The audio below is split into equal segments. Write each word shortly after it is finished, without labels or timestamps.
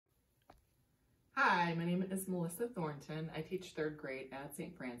Hi, my name is Melissa Thornton. I teach 3rd grade at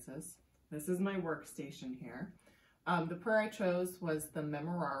St. Francis. This is my workstation here. The prayer I chose was the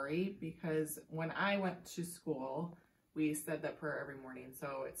Memorare because when I went to school, we said that prayer every morning.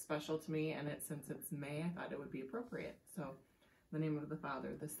 So it's special to me, and since it's May, I thought it would be appropriate. So in the name of the Father,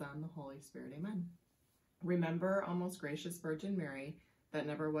 the Son, the Holy Spirit, amen. Remember, O most gracious Virgin Mary, that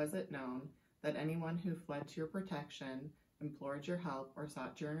never was it known that anyone who fled to your protection, implored your help, or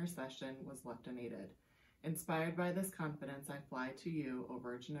sought your intercession was left unaided. Inspired by this confidence, I fly to you, O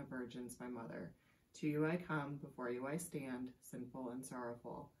Virgin of Virgins, my Mother. To you I come, before you I stand, sinful and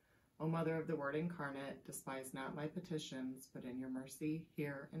sorrowful. O Mother of the Word Incarnate, despise not my petitions, but in your mercy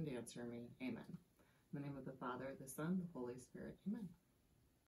hear and answer me. Amen. In the name of the Father, the Son, the Holy Spirit. Amen.